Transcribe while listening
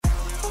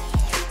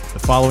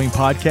The following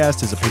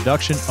podcast is a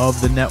production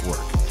of the network.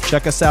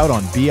 Check us out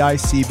on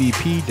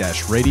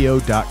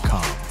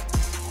bicbp-radio.com.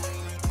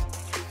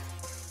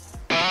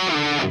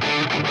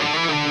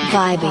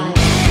 Vibing.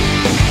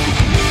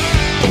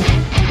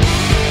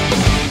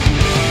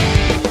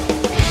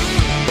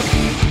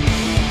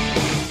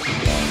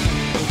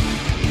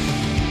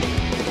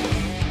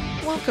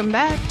 Welcome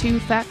back to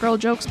Fat Girl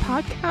Jokes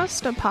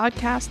Podcast, a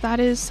podcast that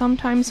is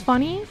sometimes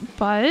funny,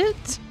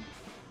 but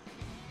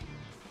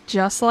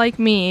just like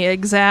me,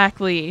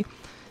 exactly.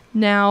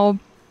 Now,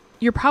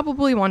 you're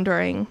probably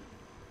wondering,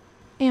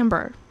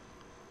 Amber,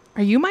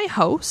 are you my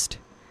host?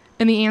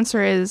 And the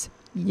answer is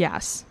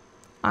yes,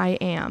 I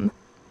am.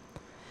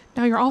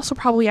 Now, you're also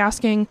probably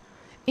asking,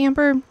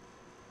 Amber,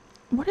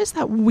 what is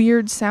that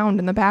weird sound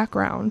in the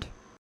background?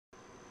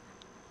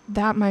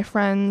 That, my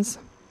friends,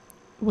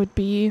 would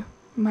be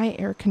my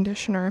air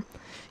conditioner.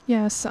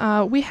 Yes,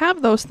 we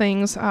have those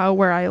things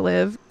where I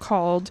live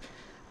called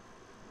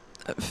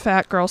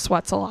Fat Girl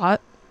Sweats a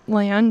Lot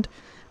land,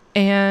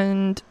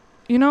 and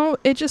you know,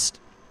 it's just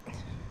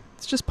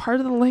part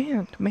of the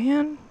land,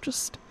 man.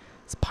 It's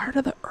part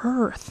of the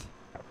earth.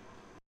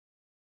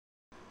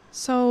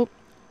 So,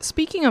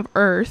 speaking of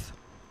earth,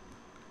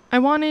 I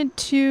wanted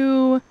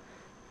to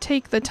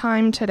take the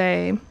time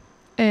today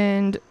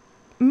and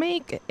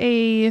make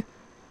a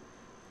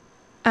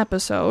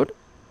episode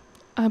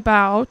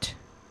about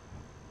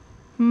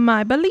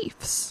my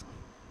beliefs.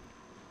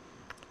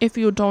 If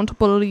you don't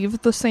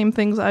believe the same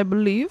things I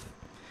believe,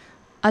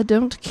 I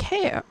don't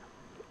care.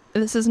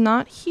 This is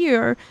not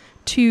here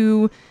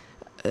to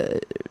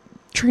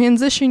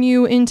transition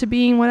you into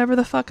being whatever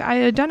the fuck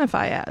I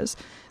identify as.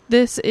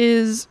 This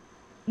is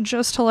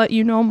just to let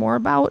you know more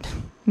about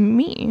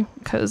me,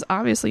 because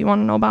obviously you want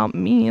to know about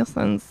me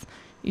since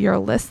you're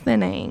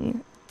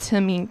listening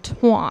to me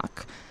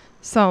talk.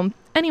 So,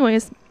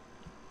 anyways,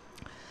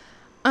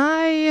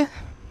 I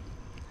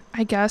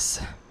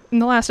guess in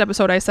the last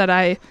episode I said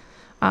I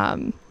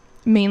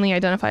mainly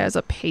identify as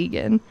a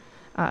pagan,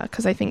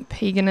 because I think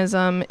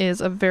paganism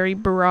is a very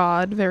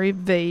broad, very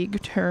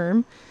vague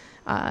term,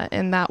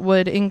 and that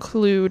would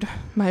include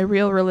my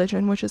real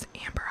religion, which is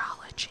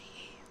Amberology.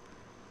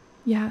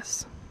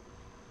 Yes.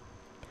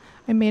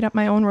 I made up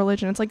my own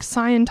religion. It's like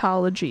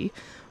Scientology,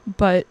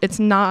 but it's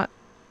not.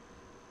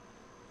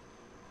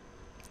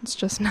 It's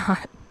just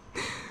not.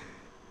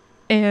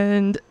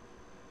 And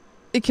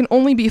it can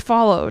only be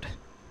followed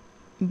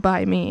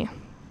by me.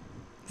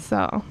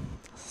 So,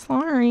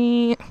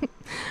 sorry.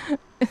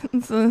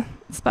 It's a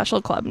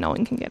special club. No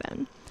one can get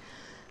in.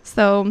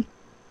 So,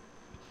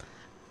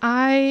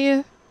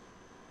 I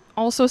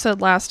also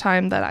said last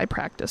time that I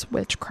practice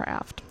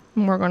witchcraft.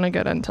 And we're going to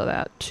get into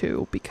that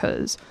too,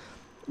 because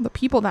the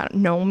people that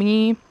know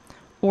me,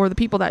 or the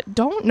people that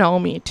don't know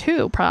me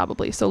too,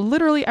 probably. So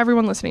literally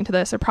everyone listening to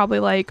this are probably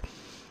like,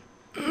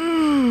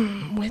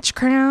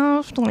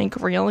 witchcraft? Like,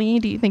 really?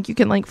 Do you think you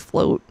can, like,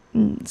 float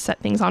and set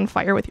things on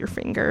fire with your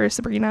fingers,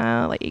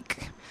 Sabrina?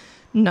 Like,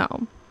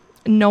 no.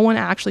 No one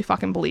actually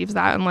fucking believes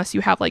that unless you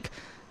have, like,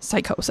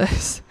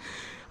 psychosis.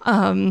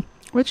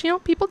 Which, you know,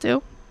 people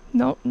do.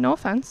 No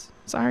offense.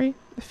 Sorry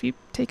if you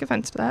take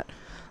offense to that.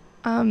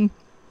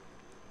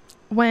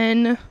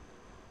 When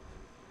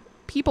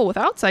people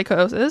without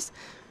psychosis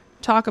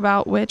talk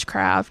about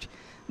witchcraft,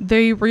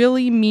 they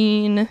really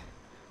mean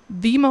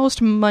the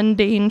most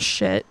mundane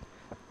shit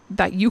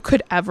that you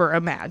could ever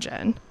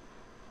imagine.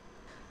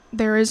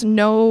 There is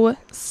no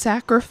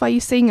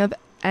sacrificing of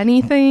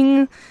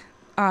anything.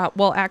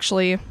 Well,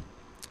 actually,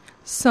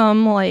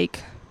 some,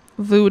 like,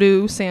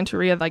 voodoo,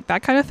 Santeria, like,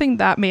 that kind of thing,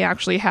 that may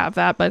actually have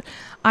that, but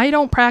I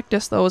don't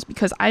practice those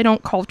because I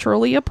don't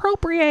culturally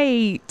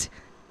appropriate.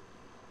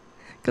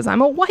 Because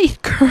I'm a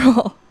white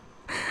girl.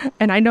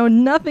 And I know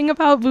nothing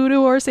about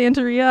voodoo or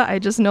Santeria. I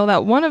just know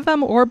that one of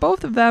them or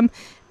both of them,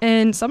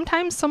 and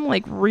sometimes some,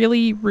 like,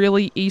 really,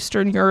 really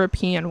Eastern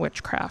European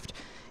witchcraft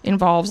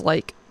involves,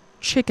 like,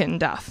 chicken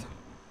death.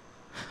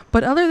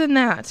 But other than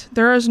that,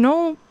 there is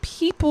no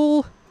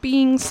people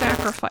being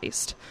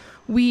sacrificed.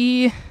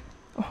 Oh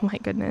my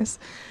goodness.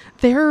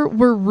 There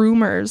were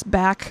rumors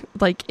back,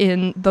 like,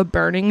 in the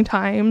burning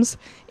times,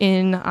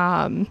 in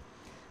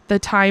the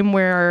time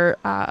where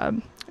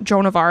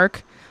Joan of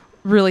Arc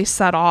really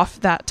set off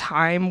that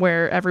time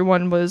where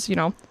everyone was, you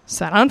know,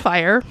 set on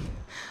fire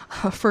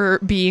for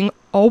being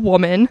a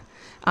woman,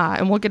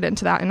 and we'll get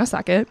into that in a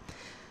second.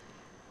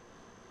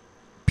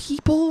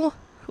 People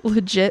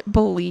legit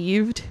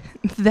believed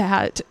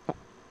that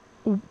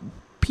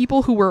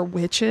people who were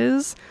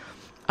witches,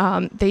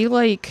 they,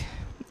 like,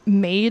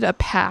 made a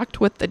pact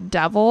with the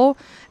devil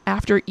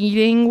after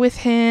eating with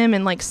him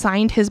and, like,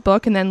 signed his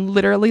book and then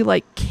literally,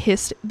 like,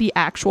 kissed the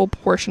actual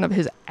portion of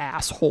his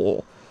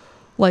asshole.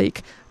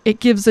 Like,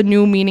 it gives a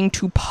new meaning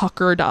to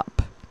puckered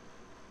up.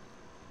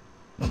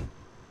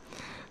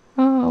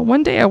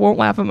 One day I won't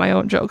laugh at my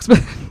own jokes,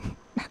 but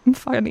I'm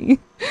funny.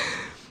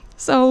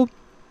 So,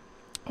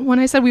 when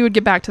I said we would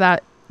get back to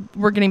that,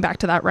 we're getting back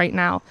to that right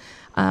now.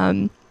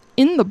 In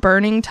the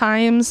burning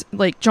times,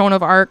 like Joan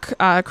of Arc,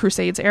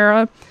 Crusades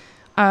era,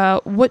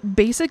 What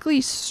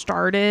basically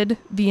started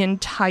the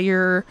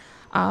entire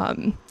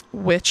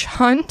witch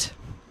hunt,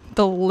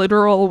 the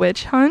literal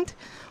witch hunt,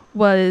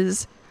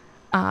 was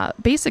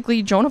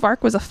basically Joan of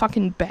Arc was a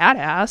fucking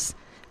badass,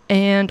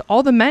 and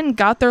all the men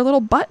got their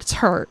little butts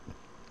hurt.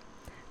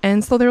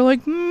 And so they're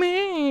like,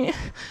 "Me,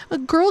 a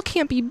girl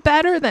can't be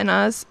better than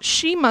us.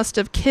 She must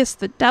have kissed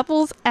the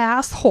devil's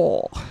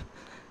asshole."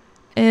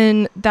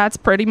 And that's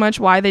pretty much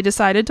why they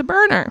decided to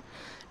burn her.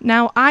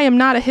 Now, I am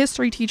not a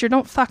history teacher.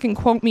 Don't fucking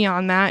quote me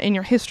on that in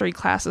your history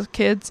classes,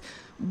 kids.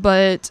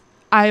 But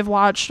I've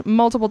watched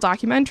multiple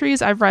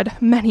documentaries. I've read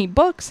many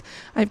books.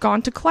 I've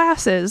gone to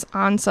classes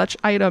on such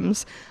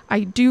items. I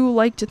do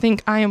like to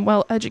think I am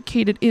well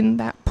educated in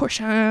that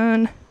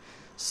portion.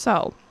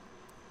 So,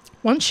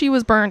 once she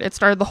was burned, it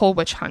started the whole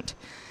witch hunt.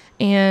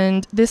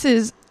 And this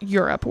is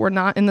Europe. We're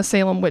not in the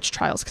Salem witch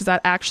trials, because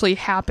that actually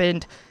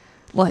happened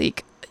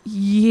like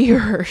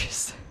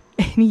years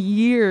and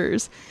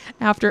years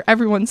after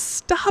everyone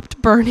stopped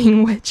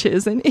burning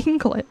witches in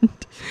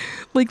England.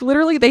 Like,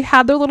 literally, they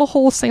had their little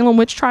whole Salem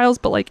witch trials,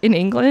 but like in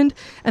England.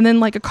 And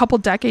then like a couple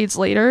decades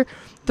later,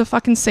 the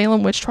fucking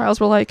Salem witch trials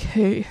were like,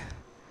 "Hey,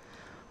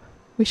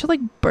 we should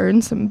like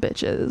burn some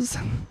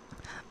bitches.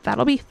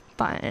 That'll be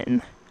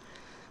fun."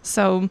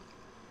 So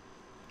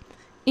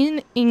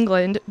in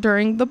England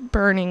during the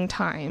burning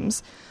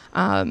times,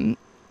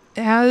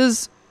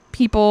 as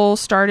people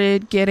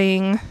started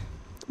getting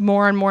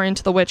more and more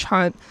into the witch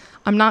hunt,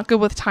 I'm not good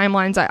with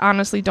timelines. I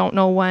honestly don't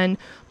know when,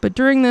 but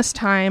during this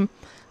time,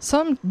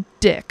 some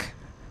dick,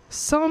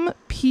 some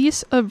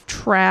piece of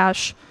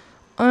trash,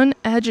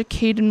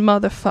 uneducated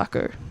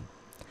motherfucker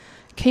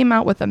came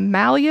out with a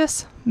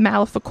Malleus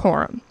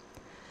Maleficarum.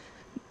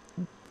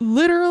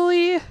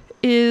 Literally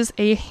is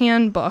a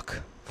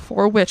handbook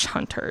for witch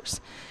hunters,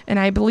 and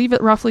I believe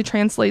it roughly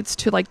translates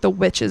to like the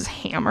witch's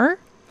hammer.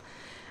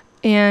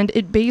 And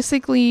it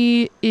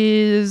basically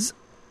is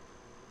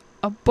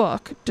a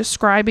book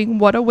describing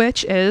what a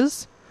witch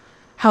is,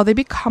 how they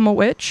become a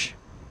witch,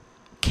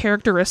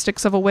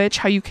 characteristics of a witch,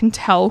 how you can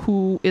tell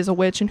who is a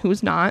witch and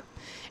who's not,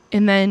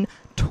 and then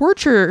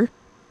torture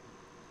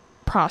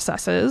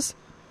processes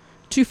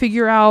to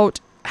figure out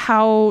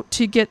how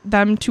to get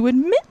them to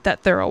admit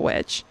that they're a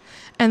witch,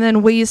 and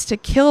then ways to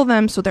kill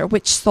them so their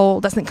witch soul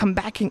doesn't come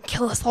back and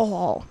kill us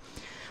all.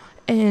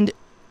 And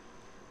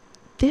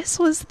this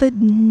was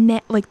the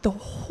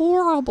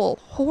horrible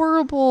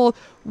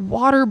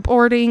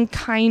waterboarding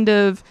kind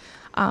of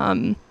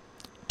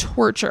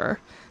torture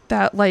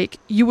that like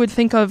you would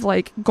think of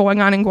like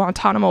going on in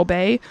Guantanamo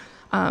Bay.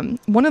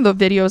 One of the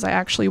videos I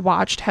actually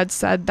watched had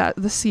said that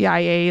the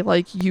CIA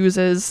like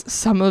uses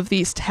some of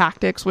these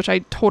tactics, which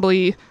I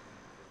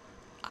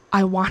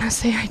want to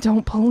say I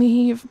don't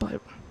believe,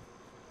 but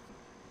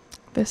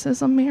this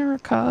is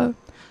America.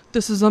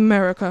 This is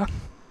America.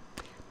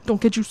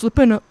 Don't get you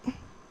slipping up.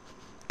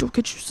 Don't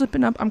get you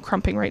slipping up. I'm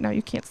crumping right now.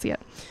 You can't see it.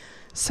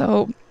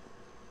 So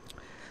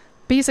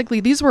basically,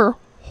 these were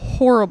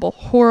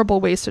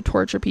horrible ways to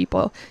torture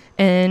people.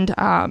 And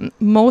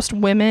most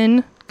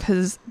women,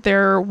 because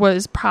there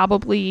was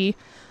probably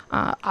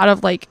out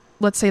of like,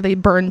 let's say they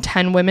burned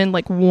 10 women,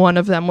 like one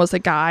of them was a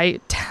guy.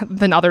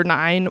 The other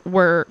 9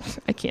 were,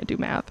 I can't do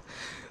math.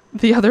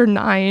 The other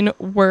 9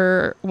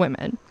 were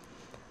women.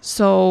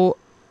 So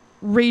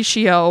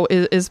ratio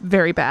is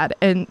very bad.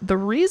 And the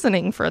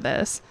reasoning for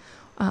this,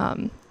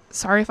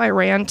 sorry if I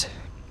rant,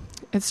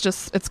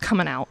 it's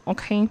coming out,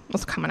 okay?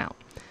 It's coming out.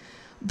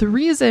 The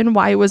reason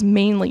why it was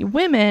mainly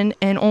women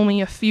and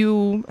only a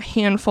few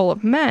handful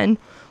of men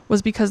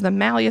was because the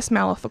Malleus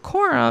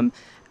Maleficarum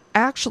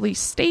actually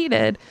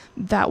stated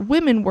that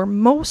women were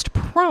most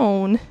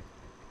prone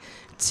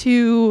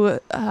to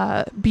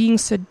being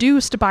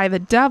seduced by the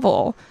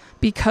devil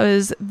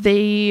because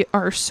they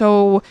are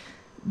so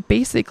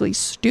basically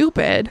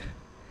stupid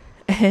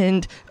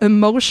and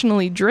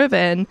emotionally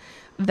driven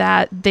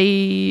that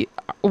they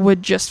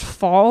would just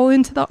fall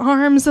into the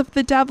arms of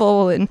the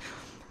devil and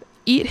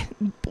eat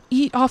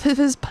off of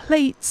his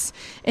plates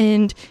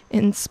and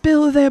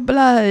spill their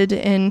blood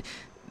and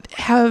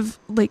have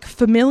like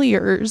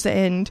familiars,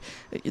 and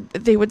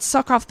they would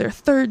suck off their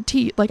third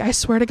teeth. Like, I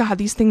swear to God,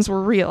 these things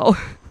were real.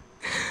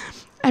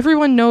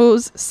 Everyone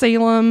knows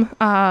Salem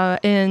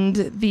and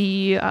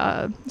the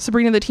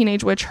Sabrina the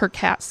Teenage Witch, her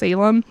cat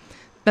Salem.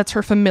 That's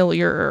her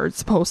familiar, or it's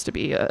supposed to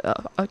be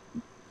a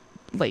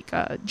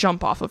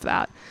jump off of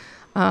that.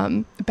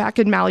 Back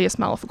in Malleus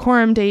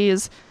Maleficarum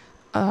days,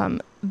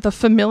 the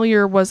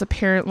familiar was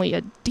apparently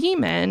a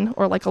demon,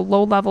 or like a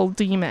low-level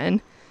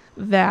demon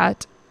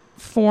that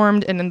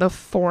formed in the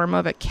form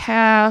of a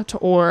cat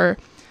or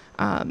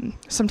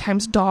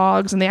sometimes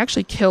dogs, and they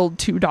actually killed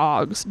 2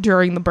 dogs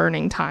during the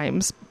burning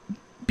times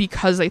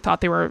because they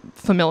thought they were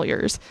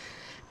familiars.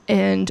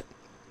 And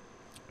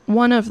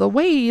one of the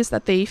ways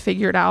that they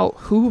figured out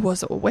who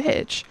was a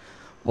witch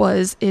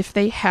was if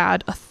they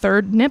had a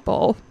third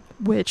nipple,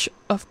 which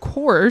of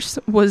course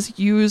was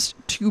used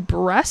to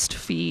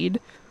breastfeed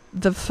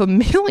the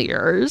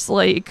familiars.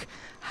 Like,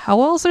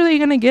 how else are they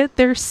going to get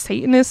their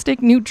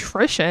Satanistic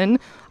nutrition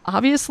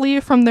Obviously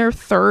from their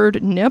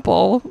third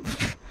nipple.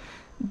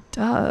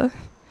 Duh.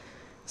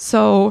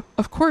 So,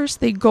 of course,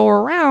 they go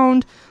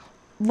around,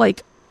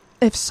 like,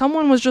 if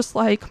someone was just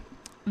like,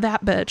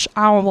 that bitch,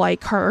 I don't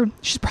like her,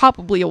 she's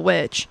probably a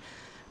witch.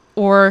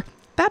 Or,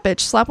 that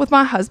bitch slept with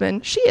my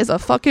husband, she is a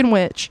fucking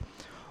witch.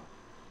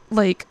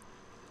 Like,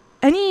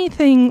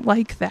 anything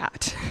like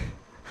that.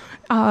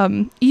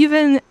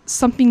 Even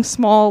something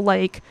small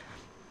like,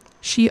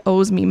 she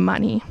owes me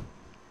money,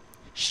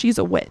 she's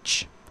a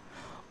witch.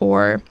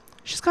 Or,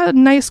 she's got a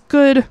nice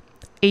good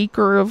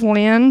acre of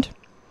land,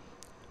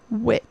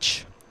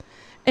 witch.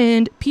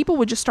 And people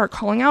would just start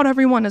calling out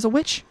everyone as a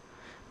witch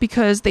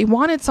because they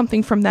wanted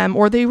something from them,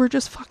 or they were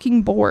just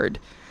fucking bored.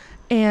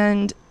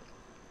 And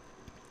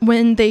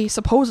when they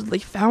supposedly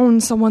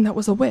found someone that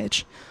was a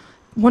witch,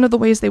 one of the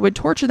ways they would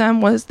torture them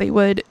was they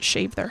would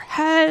shave their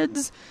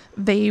heads,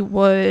 they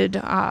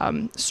would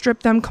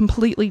strip them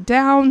completely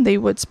down, they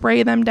would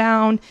spray them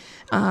down,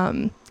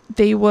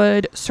 they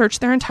would search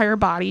their entire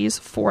bodies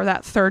for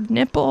that third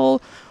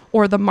nipple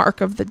or the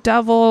mark of the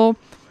devil.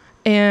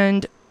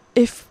 And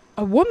if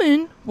a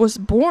woman was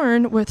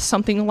born with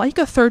something like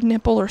a third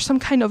nipple or some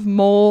kind of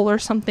mole or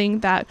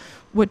something that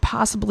would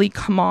possibly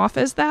come off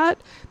as that,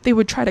 they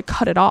would try to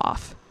cut it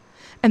off.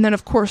 And then,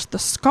 of course, the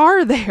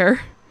scar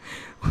there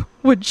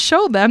would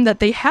show them that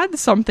they had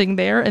something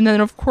there. And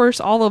then, of course,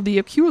 all of the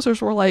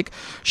accusers were like,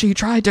 she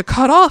tried to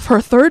cut off her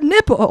third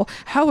nipple.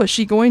 How is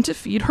she going to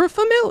feed her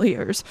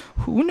familiars?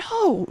 Who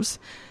knows?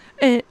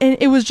 And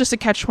it was just a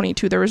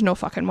catch-22. There was no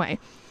fucking way.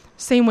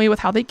 Same way with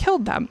how they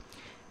killed them.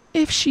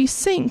 If she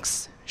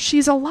sinks,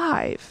 she's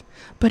alive.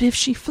 But if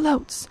she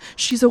floats,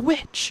 she's a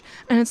witch.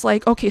 And it's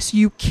like, okay, so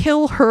you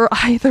kill her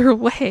either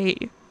way.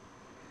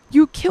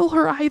 You kill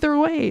her either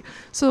way.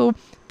 So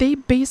they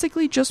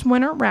basically just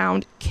went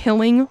around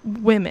killing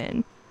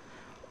women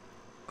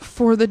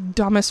for the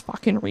dumbest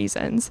fucking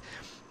reasons.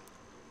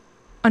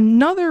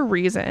 Another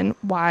reason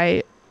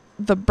why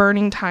the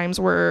burning times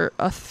were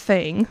a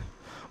thing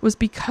was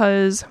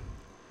because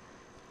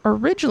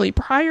originally,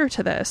 prior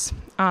to this,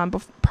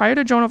 prior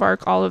to Joan of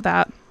Arc, all of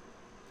that,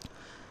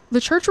 the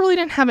church really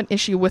didn't have an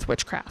issue with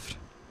witchcraft.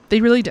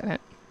 They really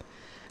didn't.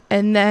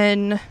 And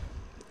then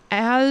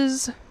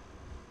as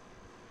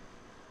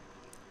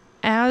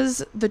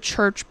the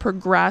church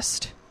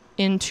progressed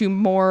into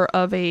more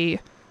of a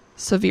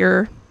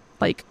severe,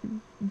 like,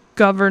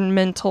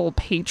 governmental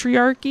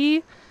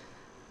patriarchy,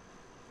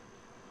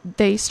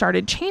 they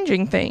started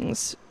changing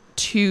things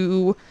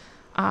to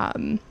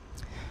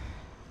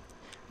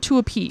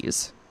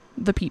appease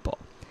the people.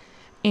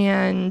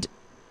 And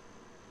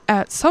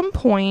at some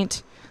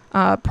point,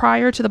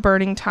 prior to the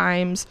burning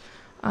times,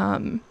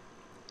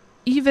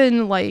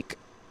 even like,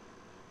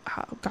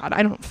 oh God,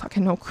 I don't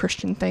fucking know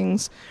Christian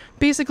things.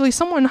 Basically,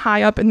 someone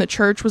high up in the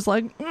church was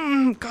like,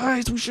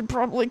 guys, we should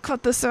probably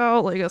cut this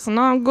out. Like, it's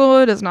not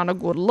good. It's not a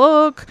good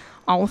look.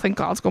 I don't think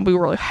God's going to be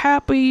really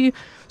happy.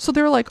 So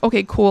they're like,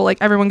 okay, cool. Like,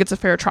 everyone gets a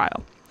fair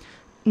trial.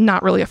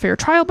 Not really a fair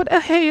trial, but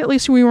hey, at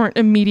least we weren't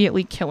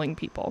immediately killing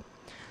people.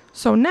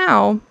 So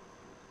now,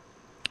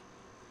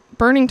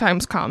 burning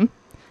times come,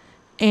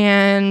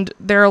 and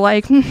they're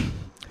like,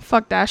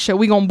 fuck that shit,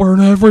 we gonna burn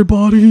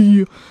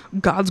everybody,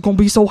 God's gonna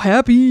be so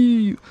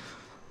happy.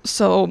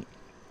 So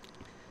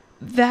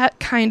that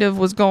kind of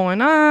was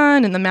going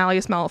on, and the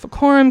Malleus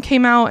Maleficarum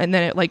came out, and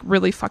then it like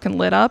really fucking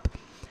lit up.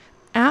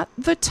 At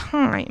the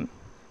time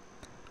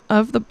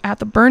at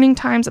the burning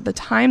times, at the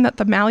time that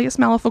the Malleus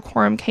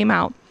Maleficarum came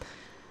out,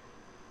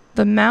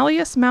 the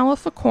Malleus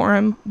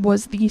Maleficarum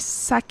was the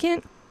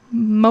second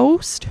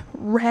most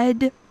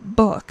read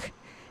book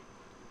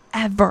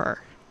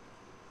ever.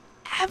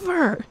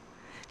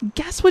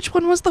 Guess which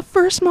one was the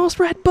first most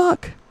read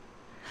book?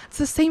 It's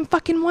the same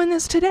fucking one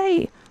as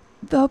today.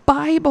 The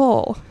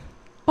Bible.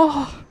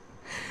 Oh.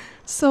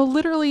 So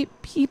literally,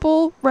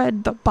 people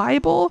read the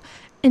Bible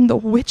and the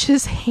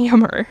witch's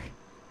hammer.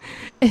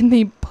 And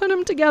they put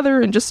them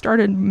together and just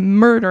started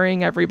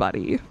murdering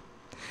everybody.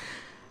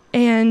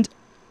 And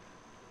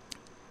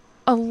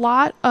a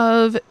lot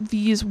of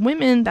these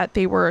women that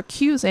they were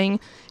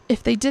accusing,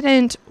 if they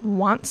didn't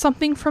want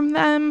something from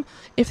them,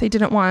 if they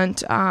didn't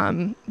want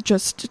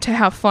just to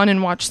have fun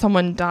and watch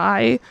someone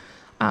die,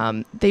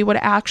 they would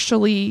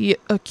actually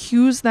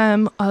accuse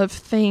them of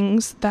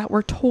things that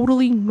were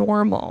totally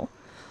normal.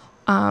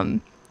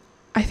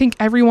 I think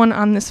everyone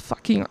on this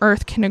fucking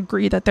earth can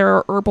agree that there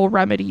are herbal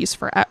remedies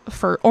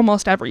for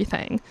almost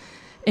everything.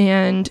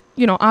 And,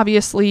 you know,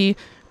 obviously,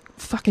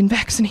 fucking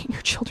vaccinate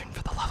your children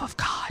for the love of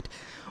God.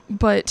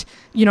 But,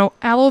 you know,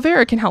 aloe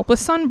vera can help with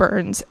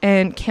sunburns,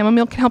 and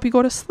chamomile can help you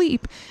go to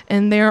sleep.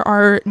 And there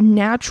are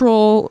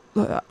natural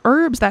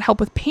herbs that help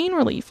with pain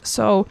relief.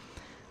 So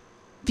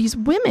these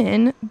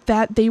women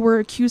that they were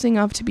accusing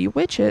of to be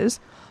witches,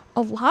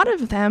 a lot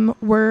of them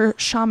were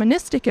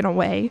shamanistic in a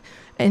way,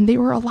 and they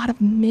were a lot of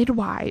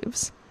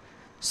midwives.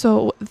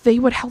 So they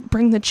would help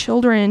bring the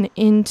children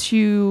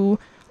into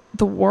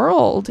the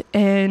world,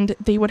 and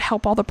they would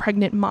help all the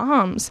pregnant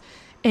moms.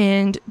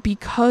 And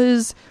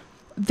because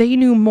they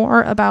knew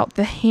more about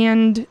the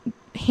handed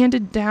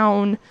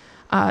down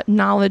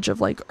knowledge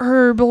of like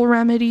herbal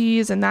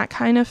remedies and that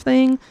kind of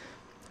thing.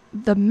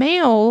 The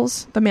male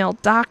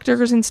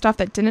doctors and stuff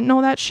that didn't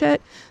know that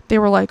shit, they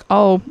were like,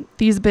 oh,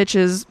 these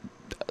bitches,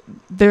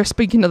 they're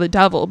speaking to the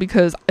devil,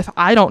 because if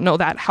I don't know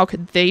that, how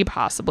could they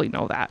possibly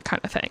know that,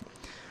 kind of thing.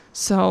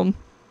 So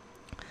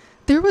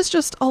there was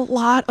just a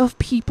lot of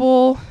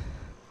people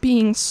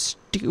being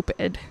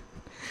stupid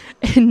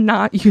and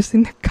not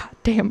using their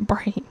goddamn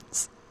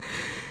brains.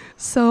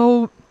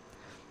 So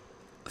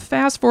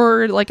fast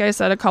forward, like I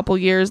said, a couple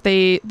years,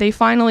 they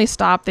finally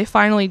stopped. They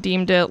finally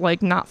deemed it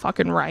like not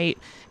fucking right,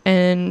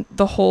 and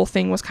the whole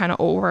thing was kind of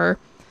over.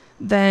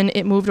 Then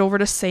it moved over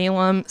to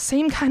Salem.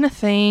 Same kind of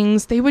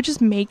things. They would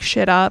just make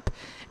shit up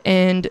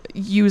and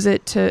use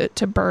it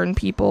to burn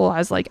people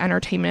as like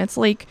entertainment. It's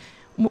like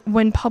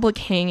when public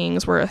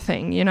hangings were a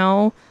thing, you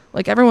know?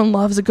 Like everyone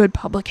loves a good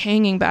public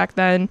hanging back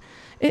then.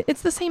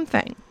 It's the same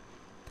thing.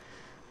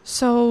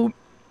 So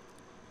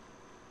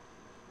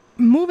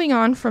moving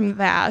on from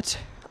that,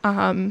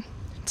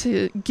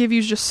 to give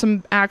you just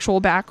some actual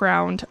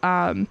background,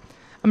 I'm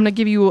going to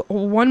give you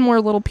one more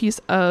little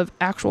piece of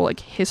actual like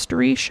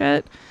history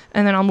shit,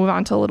 and then I'll move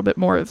on to a little bit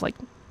more of like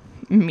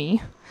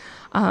me.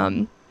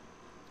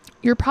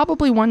 You're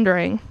probably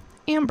wondering,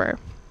 Amber,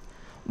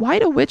 why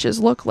do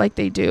witches look like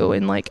they do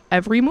in like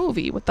every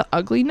movie with the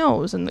ugly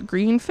nose and the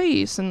green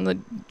face and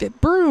the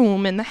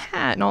broom and the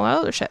hat and all that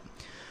other shit?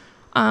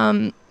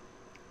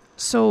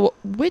 So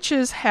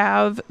witches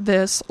have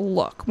this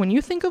look. When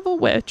you think of a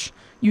witch,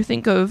 you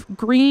think of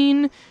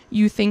green,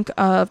 you think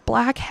of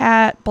black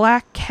hat,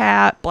 black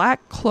cat,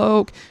 black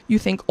cloak, you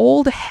think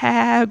old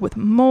hag with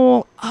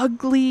mole,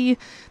 ugly.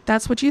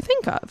 That's what you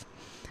think of.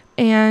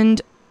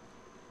 And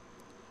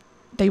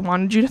they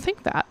wanted you to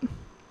think that.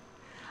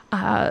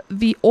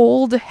 The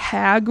old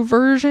hag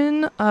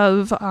version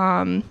of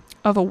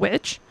a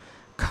witch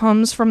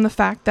comes from the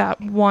fact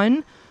that,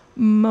 one,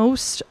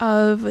 most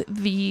of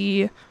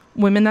the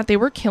women that they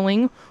were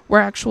killing were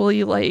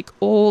actually like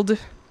old,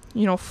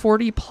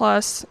 40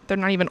 plus. They're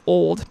not even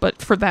old,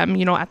 but for them,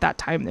 at that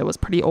time, it was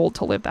pretty old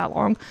to live that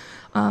long.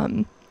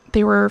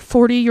 They were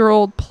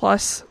 40-year-old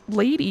plus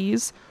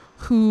ladies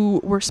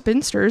who were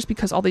spinsters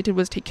because all they did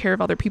was take care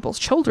of other people's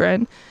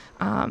children.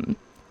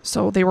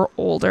 So they were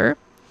older.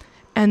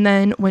 And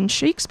then when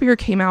Shakespeare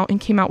came out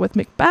with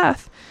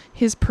Macbeth,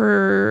 his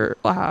portrayal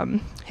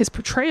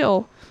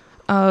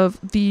of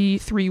the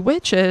three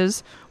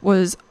witches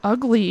was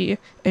ugly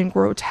and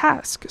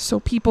grotesque. So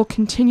people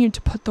continued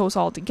to put those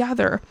all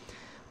together.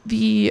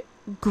 The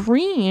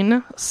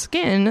green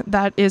skin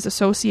that is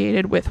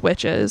associated with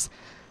witches,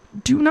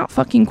 do not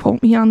fucking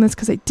quote me on this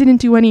because I didn't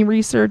do any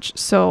research,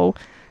 so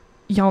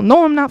y'all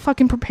know I'm not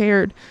fucking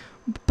prepared,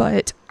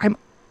 but I'm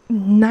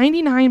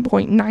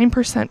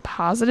 99.9%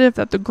 positive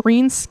that the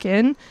green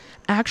skin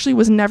actually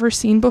was never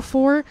seen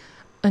before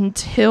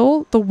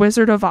until The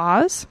Wizard of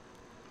Oz.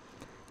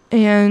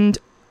 And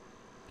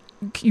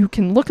you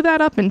can look that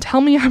up and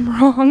tell me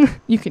I'm wrong.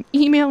 You can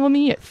email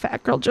me at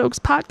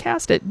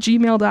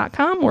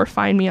fatgirljokespodcast@gmail.com or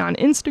find me on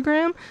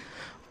Instagram.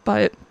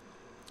 But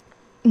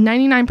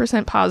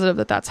 99% positive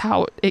that that's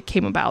how it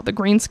came about. The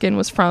green skin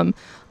was from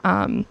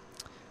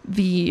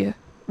The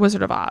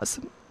Wizard of Oz.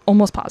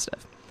 Almost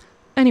positive.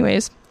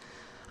 Anyways,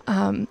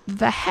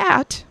 the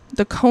hat,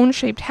 the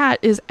cone-shaped hat,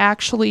 is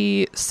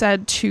actually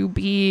said to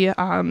be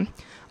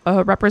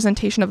a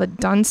representation of a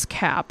dunce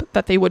cap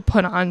that they would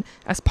put on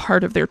as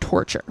part of their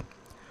torture.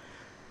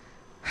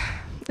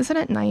 Isn't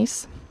it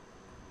nice?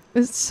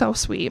 It's so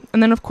sweet.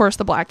 And then, of course,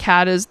 the black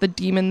cat is the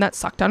demon that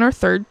sucked on her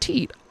third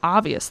teat,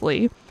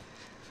 obviously.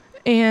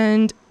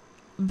 And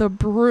the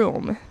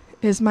broom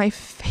is my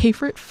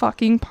favorite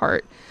fucking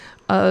part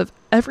of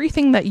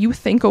everything that you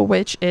think a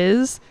witch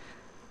is.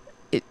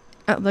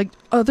 Like,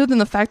 other than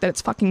the fact that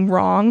it's fucking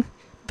wrong,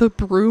 the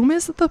broom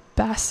is the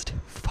best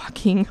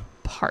fucking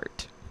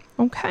part.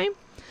 Okay?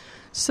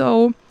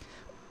 So,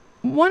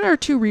 one or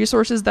two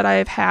resources that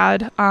I've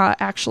had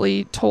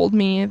actually told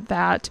me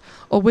that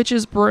a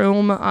witch's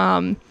broom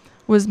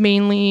was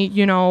mainly,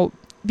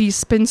 these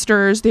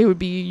spinsters, they would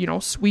be,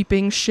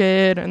 sweeping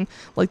shit and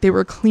like they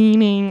were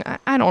cleaning.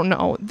 I don't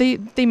know.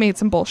 They made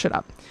some bullshit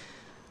up.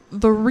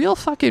 The real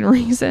fucking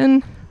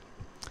reason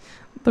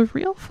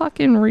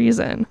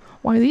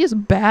why these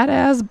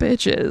badass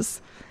bitches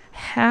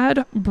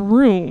had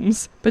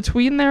brooms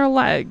between their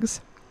legs,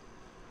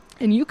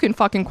 and you can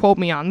fucking quote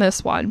me on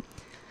this one,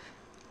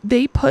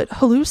 they put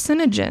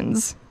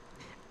hallucinogens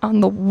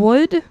on the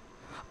wood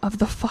of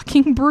the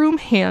fucking broom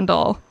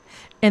handle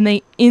and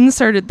they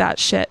inserted that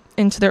shit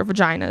into their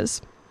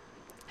vaginas.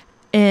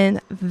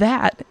 And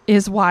that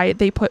is why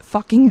they put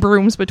fucking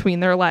brooms between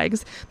their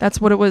legs.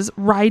 That's what it was,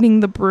 riding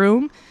the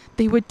broom.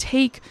 They would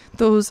take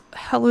those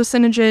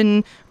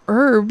hallucinogen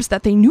herbs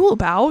that they knew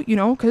about,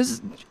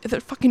 because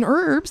they're fucking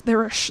herbs. They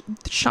were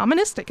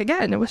shamanistic.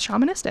 Again, it was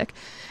shamanistic.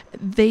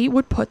 They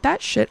would put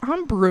that shit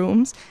on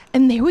brooms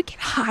and they would get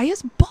high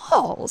as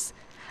balls.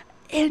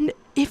 And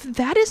if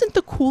that isn't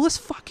the coolest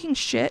fucking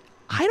shit,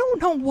 I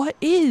don't know what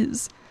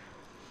is.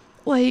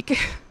 Like,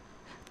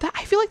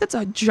 I feel like that's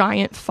a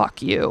giant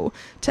fuck you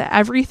to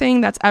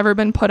everything that's ever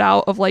been put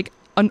out of like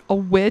a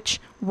witch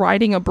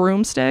riding a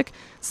broomstick.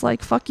 It's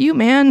like, fuck you,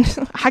 man.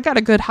 I got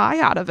a good high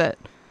out of it.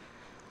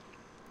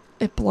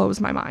 It blows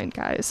my mind,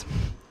 guys.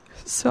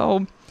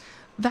 So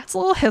that's a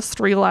little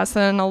history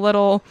lesson, a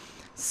little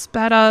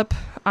sped up,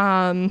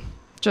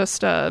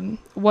 just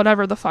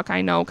whatever the fuck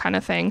I know kind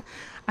of thing.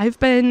 I've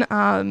been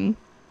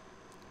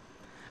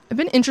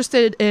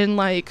interested in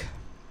like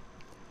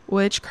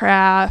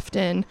witchcraft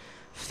and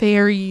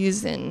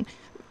fairies and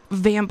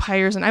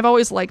vampires, and I've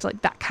always liked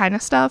like that kind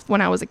of stuff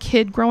when I was a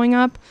kid growing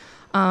up,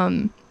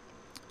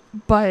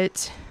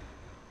 but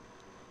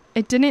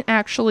it didn't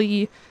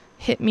actually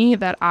hit me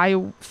that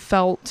I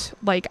felt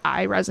like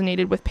I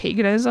resonated with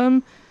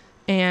paganism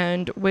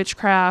and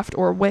witchcraft,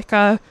 or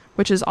Wicca,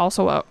 which is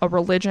also a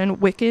religion.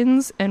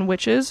 Wiccans and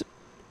witches,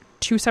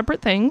 two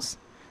separate things.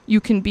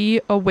 You can be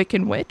a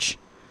Wiccan witch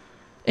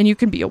and you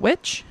can be a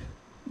witch.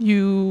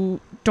 You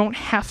don't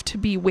have to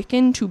be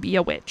Wiccan to be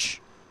a witch.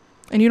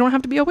 And you don't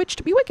have to be a witch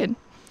to be Wiccan.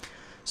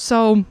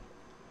 So,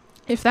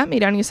 if that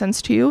made any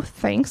sense to you,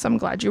 thanks. I'm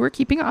glad you were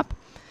keeping up.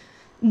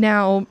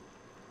 Now,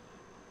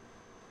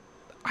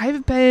 I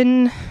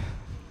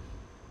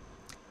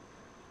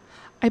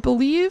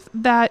believe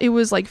that it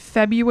was like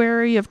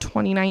February of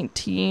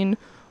 2019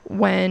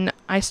 when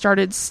I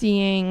started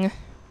seeing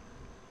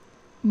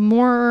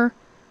more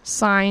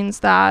signs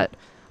that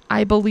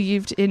I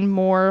believed in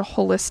more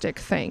holistic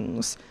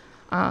things.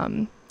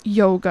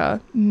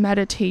 Yoga,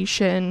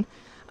 meditation,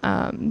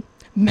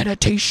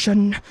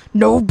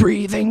 no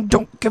breathing,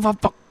 don't give a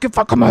fuck if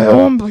I come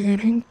home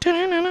bleeding.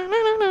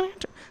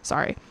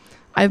 Sorry.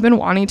 I've been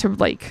wanting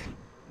to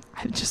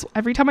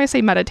every time I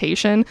say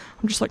meditation,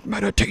 I'm just like,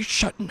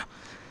 meditation.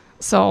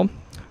 So,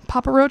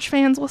 Papa Roach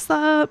fans, what's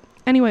up?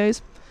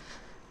 Anyways,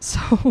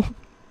 so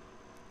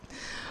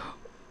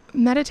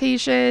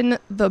meditation,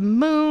 the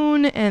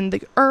moon and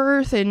the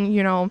earth,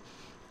 and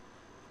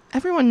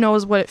everyone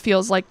knows what it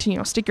feels like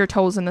to, stick your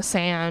toes in the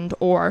sand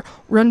or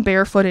run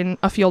barefoot in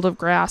a field of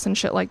grass and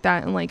shit like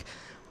that. And like,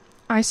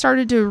 I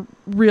started to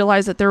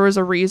realize that there was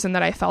a reason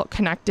that I felt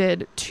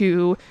connected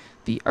to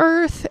the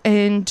earth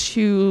and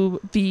to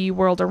the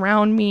world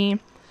around me.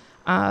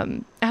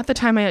 At the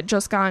time, I had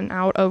just gotten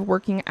out of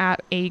working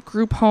at a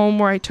group home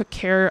where I took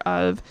care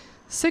of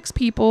 6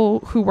 people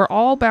who were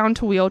all bound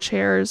to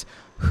wheelchairs,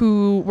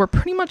 who were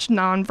pretty much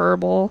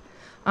nonverbal.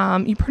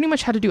 You pretty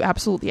much had to do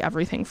absolutely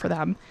everything for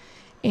them.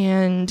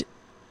 And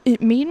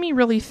it made me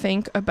really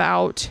think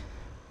about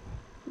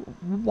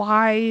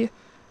why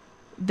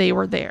they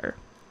were there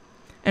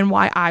and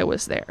why I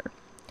was there.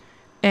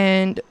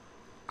 And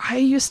I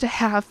used to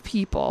have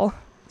people,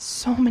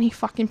 so many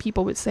fucking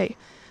people would say,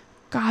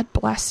 God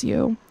bless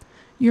you.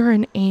 You're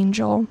an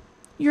angel.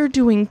 You're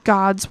doing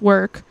God's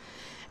work.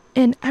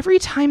 And every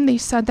time they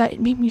said that, it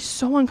made me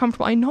so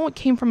uncomfortable. I know it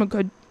came from a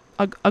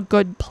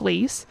good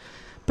place,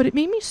 but it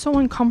made me so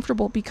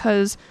uncomfortable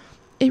because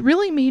it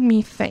really made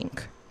me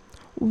think,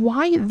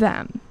 why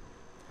them?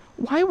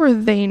 Why were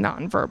they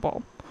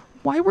nonverbal?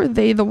 Why were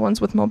they the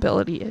ones with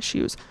mobility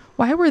issues?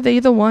 Why were they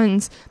the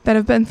ones that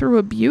have been through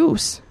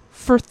abuse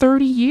for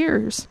 30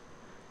 years?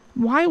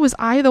 Why was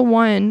I the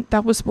one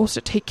that was supposed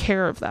to take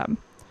care of them?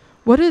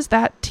 What does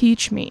that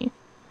teach me?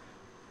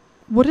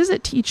 What does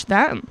it teach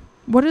them?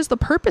 What is the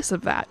purpose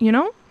of that,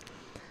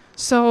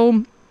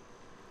 So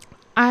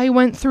I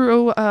went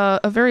through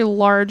a very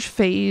large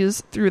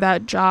phase through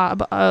that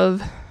job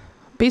of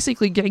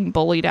basically getting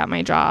bullied at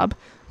my job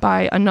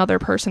by another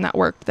person that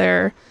worked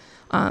there.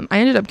 I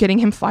ended up getting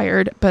him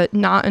fired, but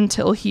not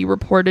until he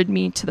reported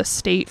me to the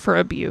state for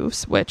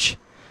abuse, which,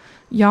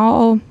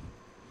 y'all,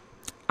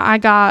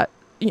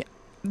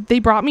 they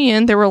brought me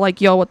in. They were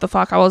like, yo, what the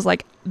fuck? I was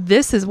like,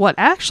 this is what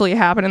actually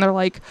happened. And they're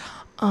like,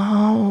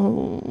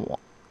 oh,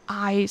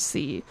 I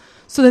see.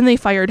 So then they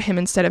fired him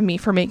instead of me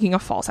for making a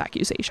false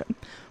accusation.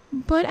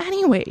 But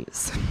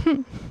anyways,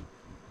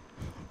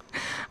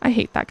 I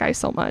hate that guy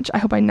so much. I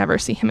hope I never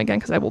see him again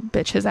because I will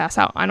bitch his ass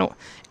out.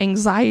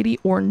 Anxiety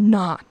or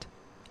not,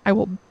 I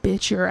will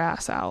bitch your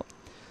ass out.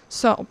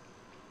 So,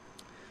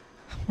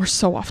 we're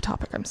so off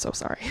topic. I'm so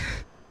sorry.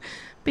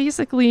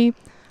 Basically,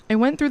 I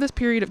went through this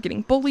period of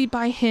getting bullied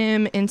by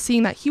him and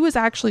seeing that he was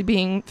actually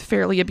being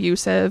fairly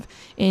abusive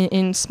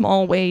in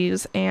small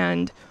ways.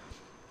 And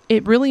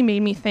it really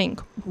made me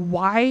think,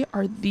 why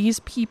are these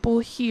people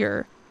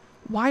here?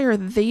 Why are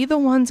they the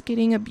ones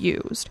getting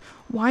abused?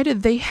 Why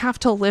did they have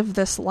to live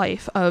this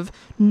life of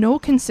no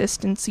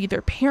consistency?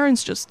 Their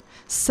parents just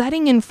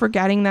setting and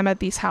forgetting them at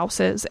these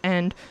houses.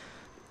 And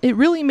it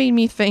really made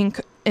me think,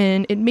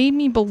 and it made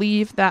me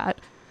believe that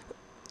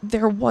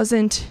there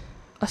wasn't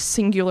a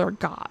singular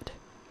God.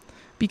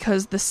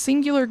 Because the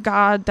singular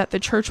God that the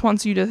church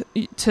wants you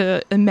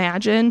to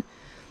imagine,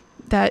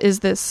 that is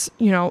this,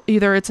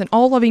 either it's an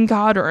all-loving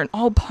God or an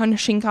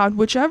all-punishing God,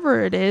 whichever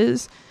it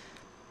is,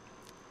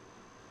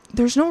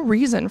 there's no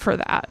reason for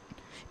that.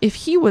 If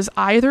he was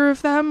either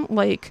of them,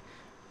 like,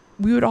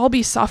 we would all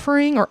be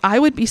suffering, or I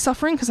would be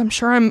suffering, because I'm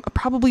sure I'm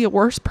probably a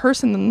worse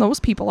person than those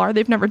people are.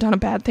 They've never done a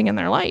bad thing in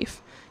their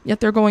life. yet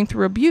they're going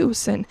through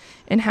abuse and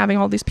having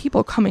all these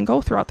people come and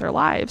go throughout their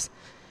lives,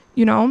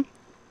 you know?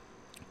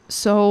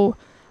 So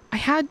I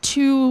had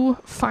to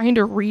find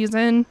a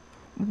reason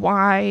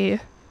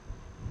why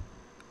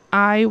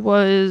I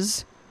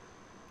was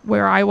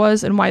where I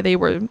was and why they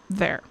were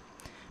there,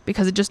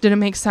 because it just didn't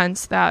make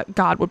sense that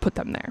God would put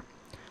them there.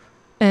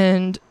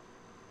 And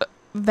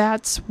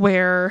that's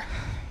where,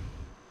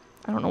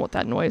 I don't know what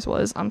that noise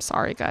was. I'm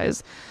sorry,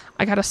 guys.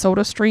 I got a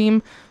soda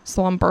stream,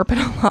 so I'm burping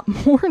a lot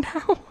more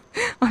now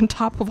on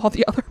top of all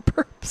the other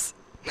burps.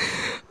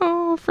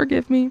 Oh,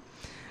 forgive me.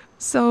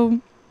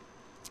 So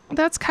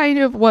that's kind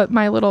of what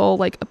my little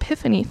like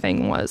epiphany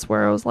thing was,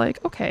 where I was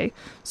like, okay,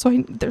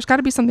 so there's got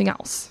to be something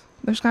else.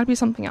 There's got to be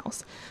something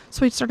else.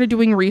 So I started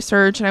doing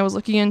research, and I was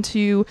looking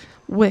into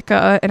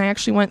Wicca, and I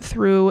actually went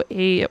through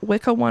a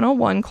Wicca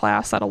 101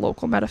 class at a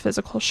local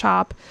metaphysical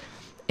shop,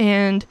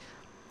 and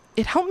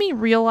it helped me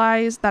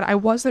realize that I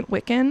wasn't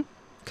Wiccan,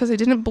 because I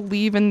didn't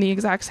believe in the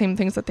exact same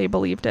things that they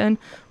believed in,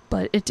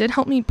 but it did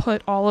help me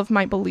put all of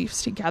my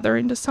beliefs together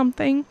into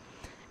something,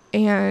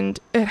 and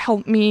it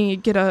helped me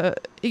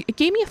it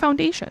gave me a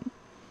foundation.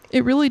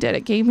 It really did.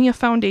 It gave me a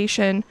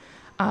foundation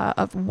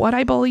of what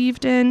I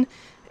believed in,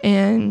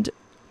 and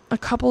a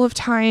couple of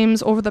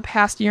times over the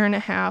past year and a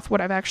half, what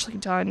I've actually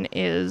done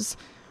is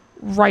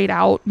write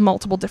out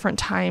multiple different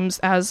times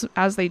as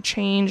they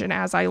change and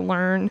as I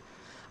learn.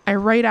 I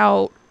write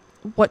out,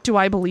 what do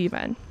I believe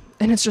in?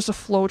 And it's just a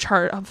flow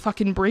chart, a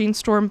fucking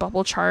brainstorm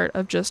bubble chart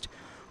of just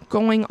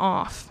going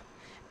off.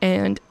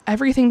 And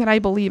everything that I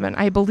believe in,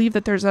 I believe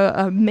that there's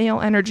a male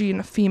energy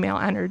and a female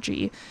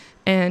energy.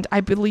 And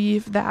I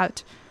believe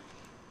that,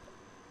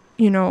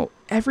 you know,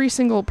 every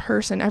single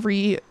person,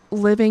 every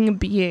living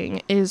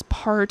being is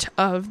part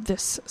of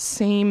this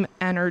same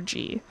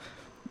energy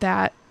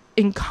that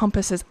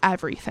encompasses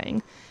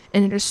everything.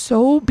 And it is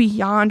so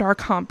beyond our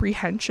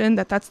comprehension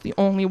that that's the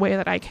only way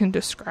that I can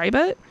describe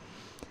it.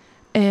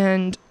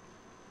 And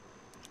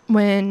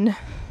when,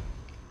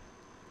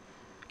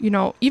 you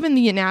know, even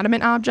the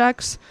inanimate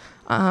objects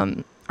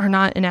are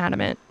not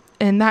inanimate.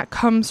 And that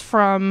comes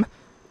from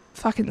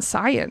fucking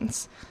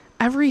science.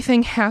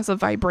 Everything has a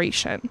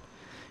vibration.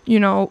 You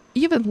know,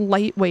 even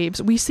light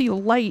waves, we see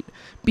light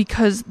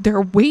because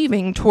they're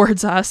waving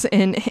towards us,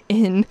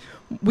 and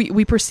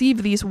we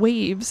perceive these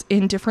waves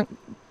in different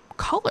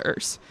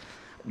colors.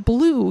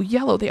 Blue,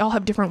 yellow, they all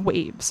have different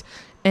waves.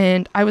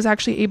 And I was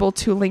actually able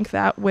to link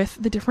that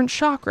with the different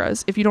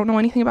chakras. If you don't know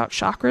anything about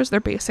chakras, they're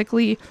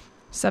basically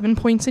 7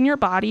 points in your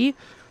body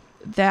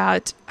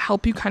that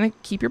help you kind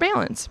of keep your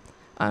balance.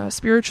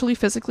 Spiritually,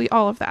 physically,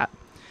 all of that.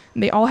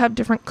 And they all have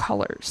different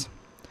colors.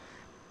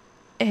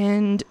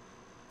 And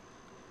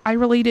I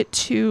relate it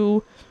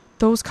to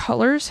those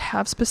colors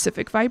have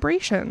specific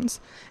vibrations,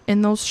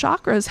 and those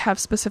chakras have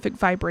specific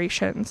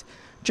vibrations.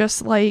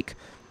 Just like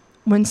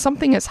when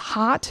something is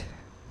hot,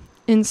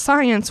 in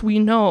science, we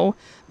know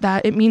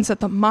that it means that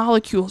the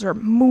molecules are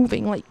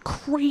moving like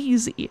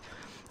crazy.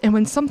 And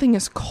when something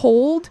is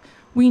cold,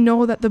 we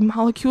know that the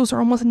molecules are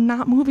almost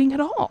not moving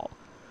at all.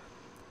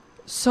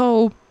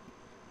 So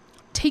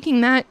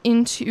taking that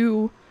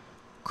into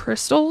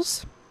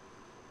crystals,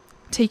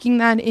 taking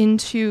that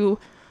into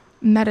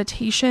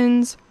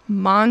meditations,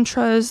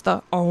 mantras,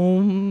 the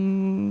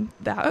Om,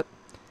 that,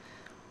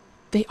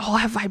 they all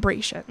have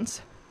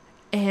vibrations,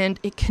 and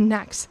it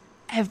connects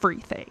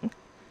everything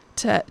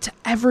to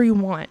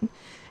everyone.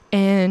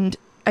 And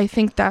I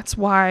think that's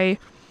why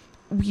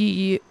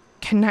we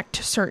connect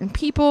to certain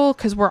people,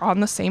 because we're on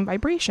the same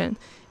vibration.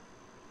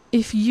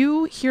 If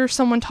you hear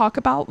someone talk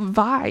about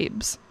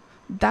vibes,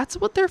 that's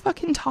what they're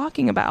fucking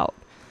talking about.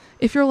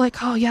 If you're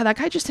like, oh yeah, that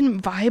guy just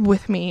didn't vibe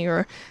with me,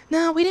 or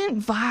no, we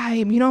didn't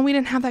vibe, you know, we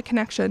didn't have that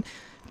connection,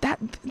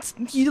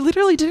 you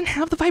literally didn't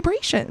have the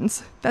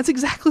vibrations. That's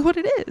exactly what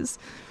it is.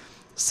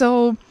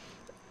 So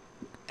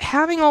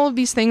having all of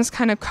these things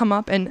kind of come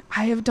up, and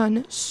I have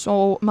done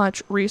so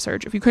much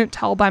research. If you couldn't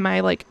tell by my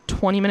like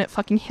 20-minute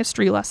fucking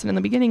history lesson in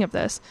the beginning of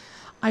this,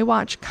 I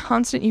watch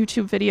constant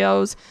YouTube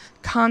videos,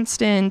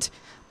 constant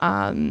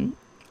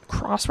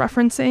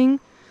cross-referencing,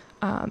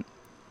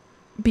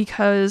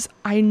 because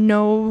I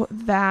know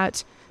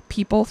that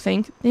people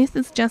think this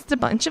is just a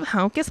bunch of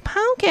hocus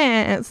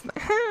pocus.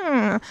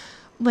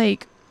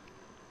 Like,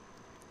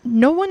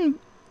 no one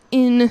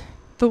in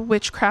the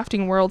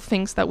witchcrafting world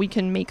thinks that we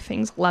can make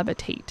things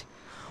levitate,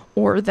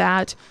 or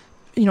that,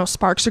 you know,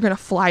 sparks are going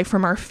to fly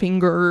from our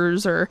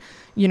fingers, or,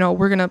 you know,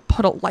 we're going to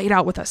put a light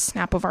out with a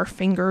snap of our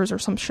fingers or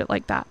some shit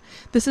like that.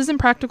 This isn't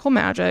practical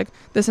magic.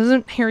 This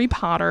isn't Harry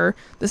Potter.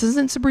 This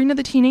isn't Sabrina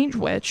the Teenage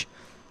Witch.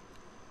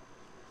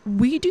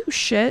 We do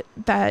shit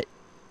that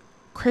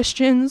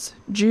Christians,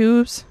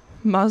 Jews,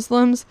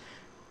 Muslims,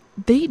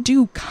 they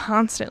do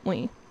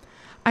constantly.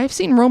 I've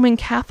seen Roman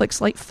Catholics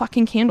light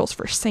fucking candles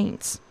for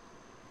saints.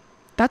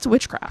 That's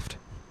witchcraft.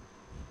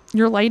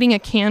 You're lighting a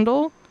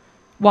candle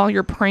while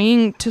you're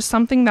praying to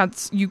something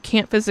you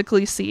can't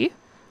physically see.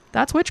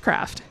 That's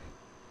witchcraft.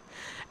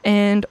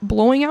 And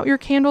blowing out your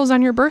candles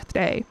on your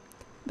birthday,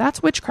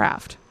 that's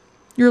witchcraft.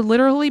 You're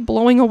literally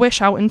blowing a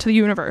wish out into the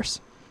universe.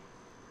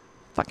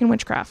 Fucking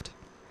witchcraft.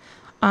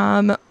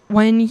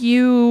 When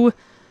you,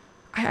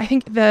 I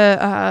think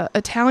the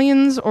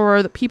Italians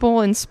or the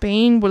people in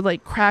Spain would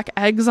like crack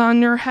eggs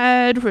on your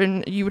head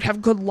and you would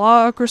have good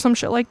luck or some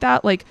shit like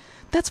that. Like,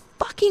 that's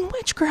fucking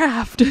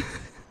witchcraft.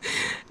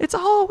 It's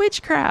all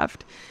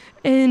witchcraft.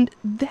 And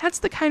that's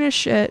the kind of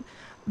shit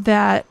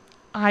that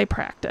I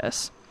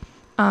practice.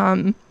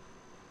 When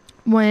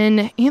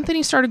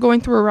Anthony started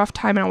going through a rough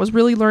time and I was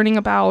really learning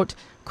about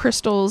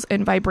crystals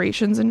and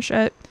vibrations and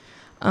shit,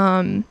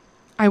 I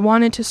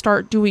wanted to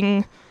start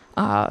doing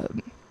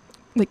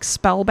like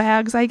spell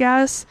bags, I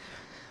guess.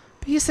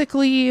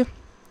 Basically,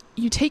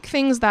 you take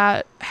things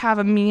that have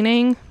a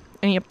meaning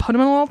and you put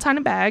them in a little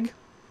tiny bag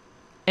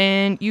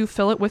and you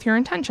fill it with your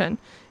intention.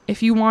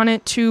 If you want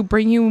it to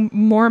bring you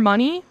more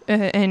money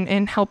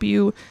and help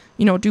you,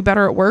 do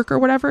better at work or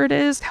whatever it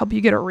is, help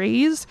you get a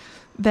raise,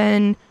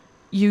 then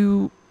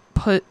you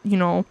put,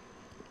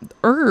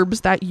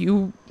 herbs that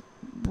you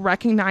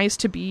recognize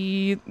to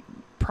be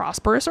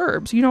prosperous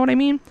herbs. You know what I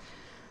mean?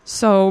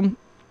 So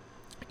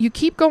you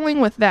keep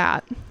going with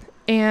that.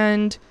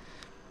 And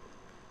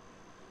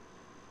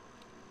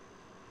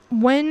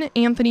when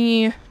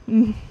Anthony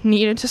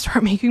needed to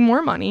start making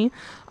more money,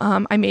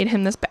 I made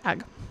him this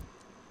bag.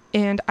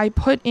 And I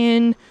put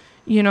in,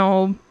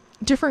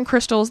 different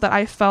crystals that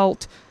I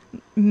felt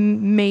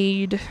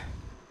made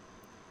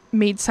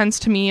sense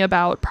to me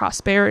about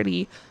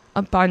prosperity,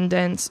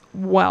 abundance,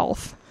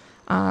 wealth,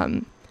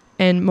 and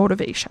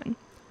motivation.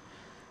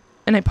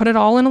 And I put it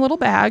all in a little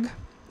bag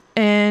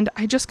and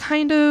I just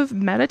kind of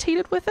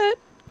meditated with it.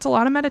 It's a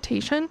lot of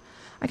meditation.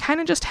 I kind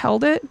of just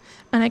held it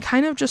and I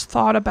kind of just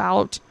thought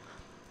about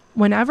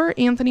whenever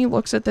Anthony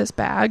looks at this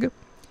bag,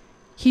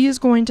 he is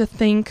going to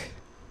think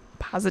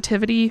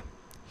positivity.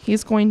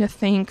 He's going to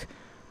think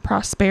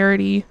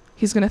prosperity.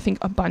 He's going to think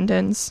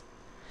abundance.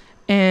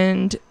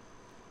 And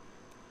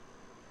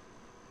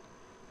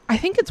I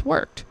think it's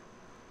worked.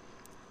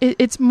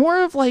 It's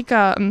more of like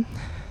a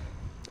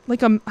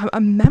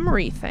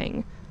memory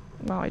thing.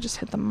 Wow, I just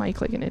hit the mic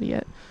like an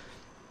idiot.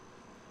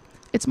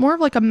 It's more of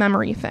like a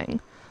memory thing.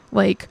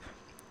 Like,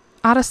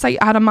 out of sight,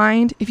 out of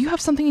mind. If you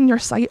have something in your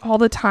sight all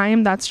the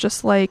time that's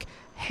just like,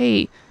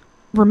 hey,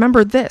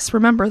 remember this,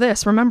 remember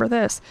this, remember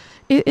this.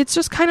 It's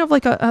just kind of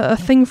like a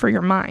thing for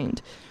your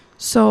mind.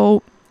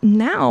 So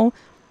now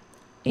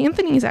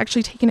Anthony's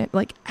actually taking it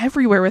like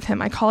everywhere with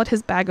him. I call it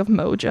his bag of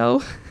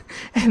mojo.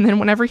 And then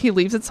whenever he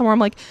leaves it somewhere, I'm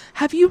like,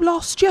 have you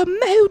lost your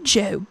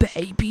mojo,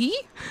 baby?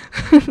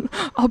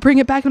 I'll bring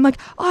it back and I'm like,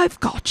 I've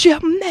got your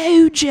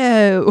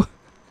mojo.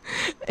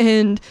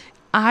 And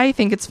I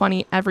think it's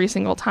funny every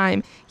single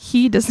time.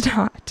 He does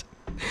not.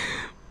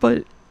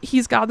 But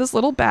he's got this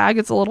little bag.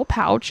 It's a little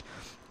pouch.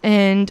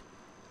 And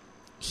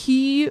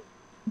he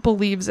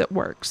believes it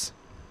works.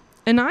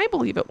 And I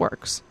believe it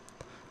works.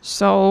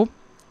 So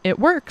it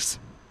works.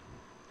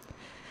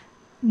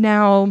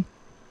 Now,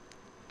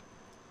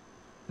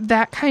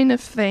 that kind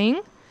of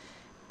thing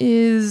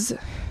it's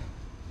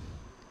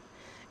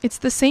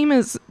the same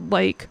as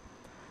like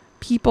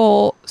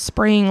people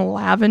spraying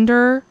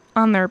lavender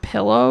on their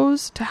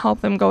pillows to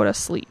help them go to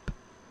sleep.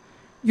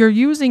 You're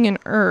using an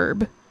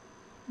herb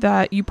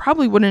that you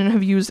probably wouldn't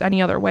have used any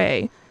other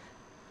way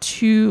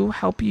to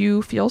help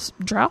you feel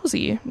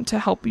drowsy, to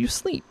help you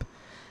sleep.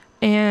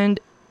 And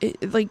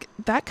like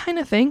that kind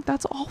of thing,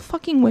 that's all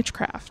fucking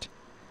witchcraft.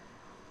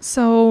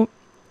 So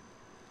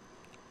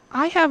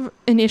I have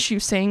an issue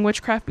saying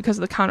witchcraft because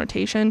of the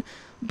connotation,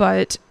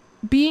 but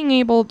being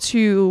able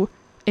to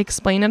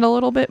explain it a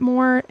little bit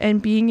more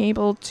and being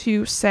able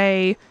to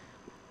say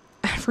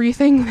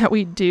everything that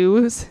we do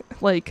is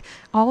like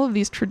all of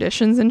these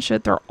traditions and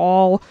shit, they're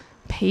all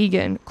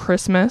pagan.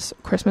 Christmas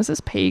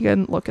is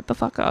pagan. Look it the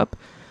fuck up.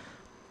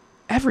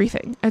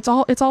 Everything. It's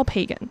all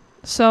pagan.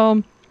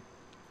 So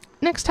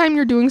next time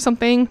you're doing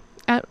something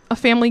at a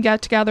family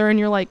get together and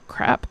you're like,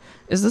 crap,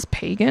 is this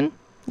pagan?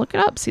 Look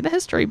it up, see the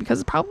history, because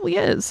it probably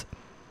is.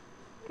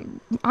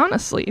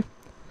 Honestly.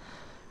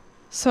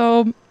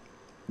 So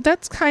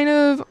that's kind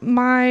of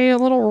my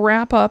little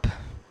wrap up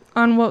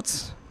on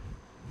what's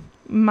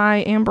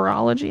my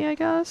amberology, I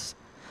guess.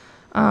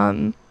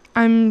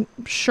 I'm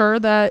sure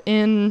that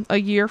in a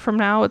year from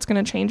now it's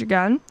going to change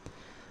again.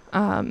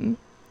 I'm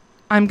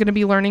going to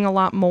be learning a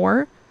lot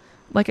more.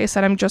 Like I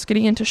said, I'm just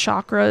getting into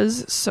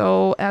chakras.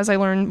 So as I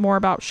learn more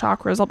about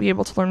chakras, I'll be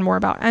able to learn more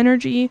about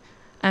energy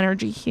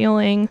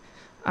healing.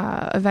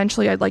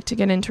 Eventually I'd like to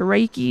get into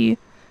Reiki.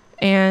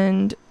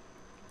 And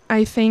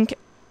I think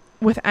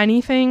with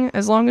anything,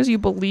 as long as you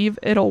believe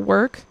it'll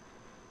work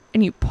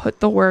and you put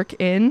the work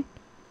in,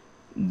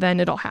 then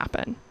it'll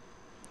happen.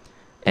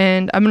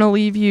 And I'm going to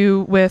leave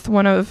you with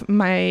one of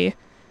my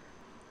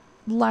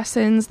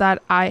lessons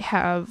that I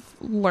have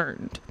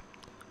learned.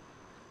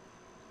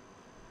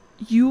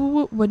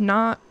 You would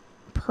not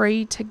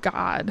pray to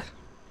God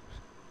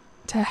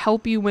to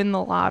help you win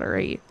the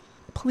lottery.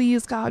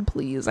 Please, God,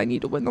 please, I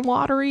need to win the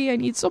lottery. I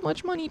need so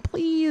much money,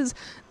 please.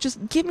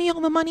 Just give me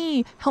all the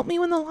money. Help me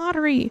win the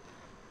lottery.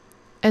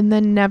 And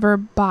then never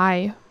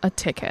buy a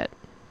ticket.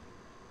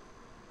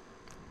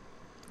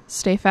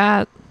 Stay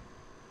fat.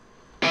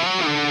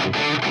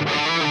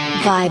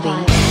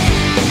 vibing.